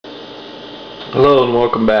Hello and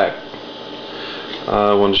welcome back.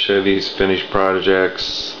 I want to show these finished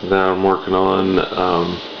projects that I'm working on.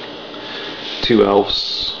 Two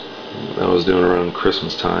elves I was doing around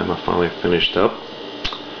Christmas time. I finally finished up.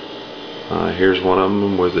 Here's one of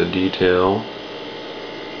them with a detail.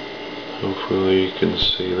 Hopefully you can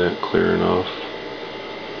see that clear enough.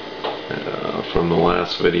 From the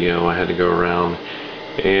last video I had to go around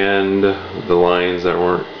and the lines that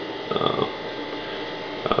weren't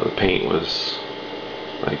the paint was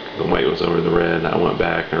like the white was over the red. I went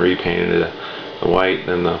back and repainted it, the white,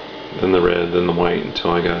 then the red, then the white,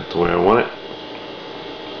 until I got it the way I want it.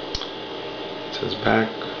 It says back,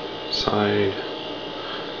 side,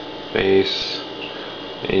 base,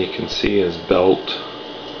 and you can see his belt.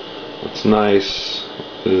 What's nice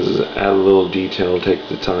is add a little detail. Take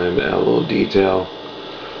the time to add a little detail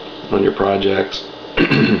on your projects.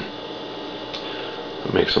 It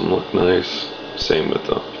makes them look nice. Same with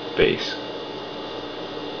the base.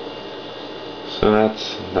 So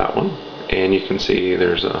that's that one, and you can see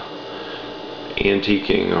there's a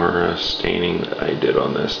antiquing or a staining that I did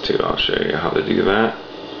on this too. I'll show you how to do that.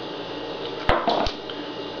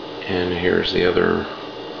 And here's the other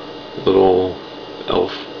little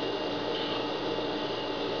elf.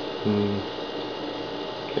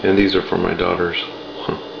 And these are for my daughters.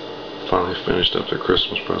 Finally finished up their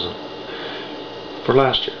Christmas present for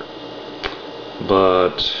last year.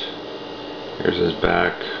 But here's his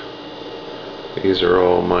back. These are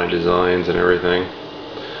all my designs and everything.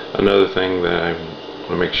 Another thing that I want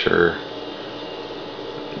to make sure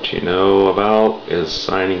that you know about is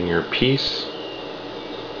signing your piece.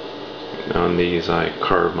 On these I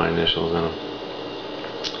carved my initials in them.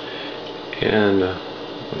 And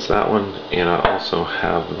that's that one. And I also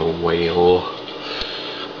have the whale.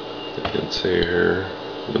 You can see here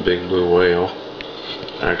the big blue whale.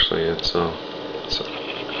 Actually it's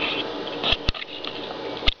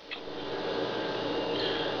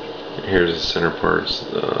here's the center parts,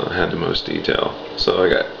 had the most detail. So I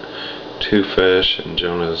got two fish and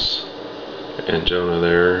Jonah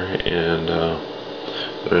there, and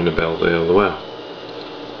they're in the belly of the whale.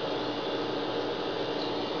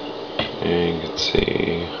 And you can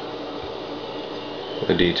see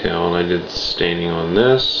the detail, and I did staining on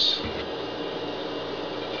this.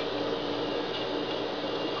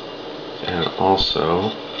 And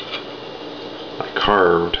also I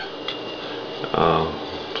carved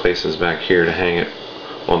places back here to hang it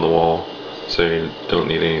on the wall, so you don't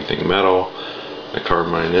need anything metal. I carved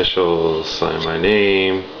my initials, signed my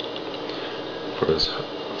name for this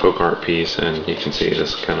folk art piece, and you can see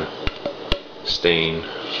this kind of stain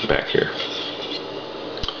back here.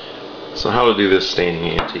 So how to do this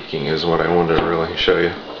staining antiquing is what I wanted to really show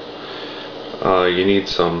you. You need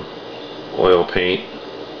some oil paint.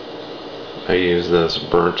 I use this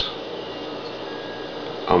burnt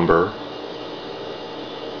umber,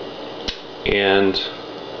 and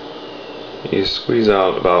you squeeze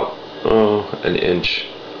out about an inch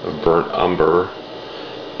of burnt umber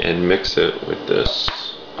and mix it with this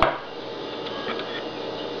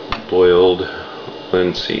boiled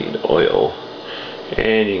linseed oil,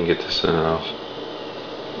 and you can get this in a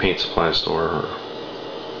paint supply store or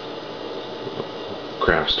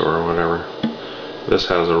craft store or whatever. This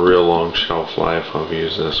has a real long shelf life. I've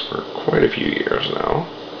used this for quite a few years now,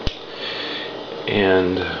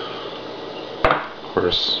 and of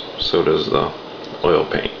course so does the oil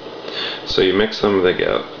paint. So you mix them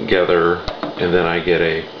together, and then I get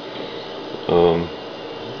a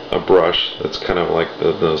brush that's kind of like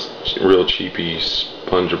the real cheapy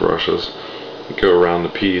sponge brushes. Go around the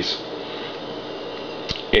piece,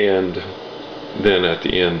 and then at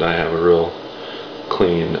the end I have a real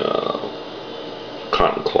clean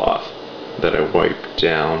cotton cloth that I wipe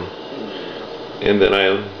down, and then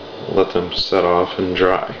I let them set off and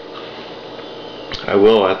dry. I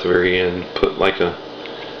will at the very end put like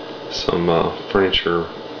some furniture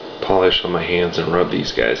polish on my hands and rub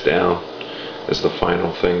these guys down as the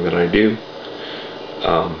final thing that I do.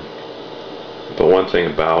 But one thing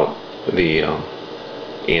about the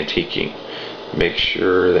antiquing, make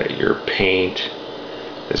sure that your paint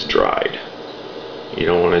is dried. You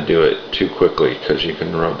don't want to do it too quickly because you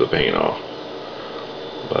can rub the paint off.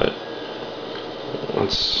 But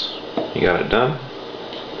once you got it done,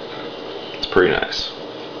 it's pretty nice.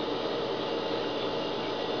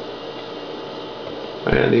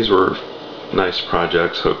 And these were nice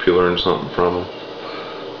projects. Hope you learned something from them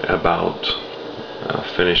about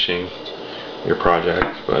finishing your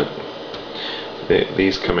project. But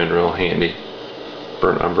these come in real handy.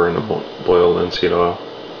 Burnt umber and the boiled linseed oil.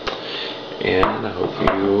 And I hope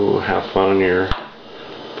you have fun on your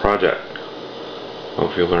project.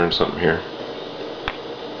 Hope you learned something here.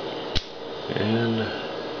 And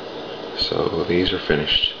so these are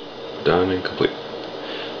finished, done and complete.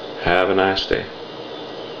 Have a nice day.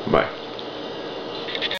 Bye.